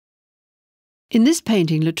In this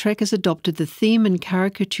painting, Lautrec has adopted the theme and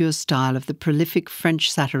caricature style of the prolific French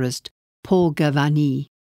satirist Paul Gavany.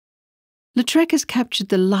 Lautrec has captured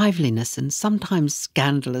the liveliness and sometimes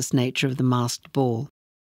scandalous nature of the masked ball.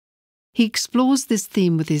 He explores this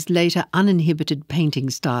theme with his later uninhibited painting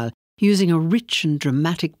style, using a rich and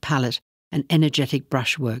dramatic palette and energetic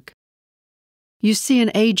brushwork. You see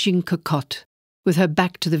an aging cocotte, with her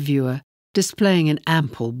back to the viewer, displaying an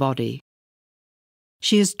ample body.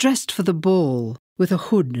 She is dressed for the ball, with a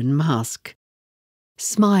hood and mask.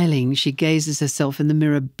 Smiling, she gazes herself in the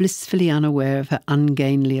mirror, blissfully unaware of her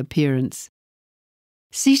ungainly appearance.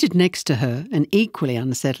 Seated next to her, and equally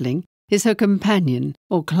unsettling, is her companion,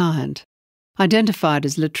 or client, identified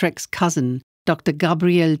as Lautrec's cousin, Dr.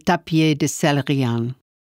 Gabriel Tapier de Célerian.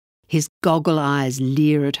 His goggle eyes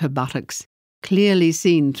leer at her buttocks, clearly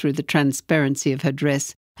seen through the transparency of her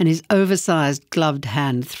dress, and his oversized gloved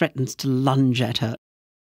hand threatens to lunge at her.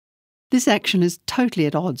 This action is totally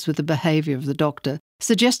at odds with the behaviour of the doctor,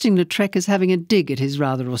 suggesting Lautrec as having a dig at his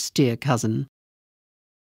rather austere cousin.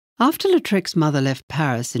 After Lautrec's mother left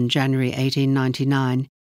Paris in January 1899,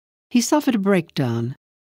 he suffered a breakdown.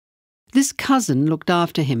 This cousin looked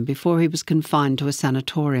after him before he was confined to a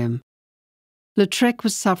sanatorium. Lautrec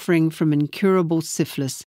was suffering from incurable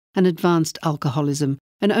syphilis and advanced alcoholism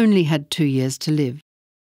and only had 2 years to live.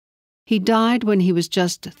 He died when he was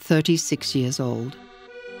just 36 years old.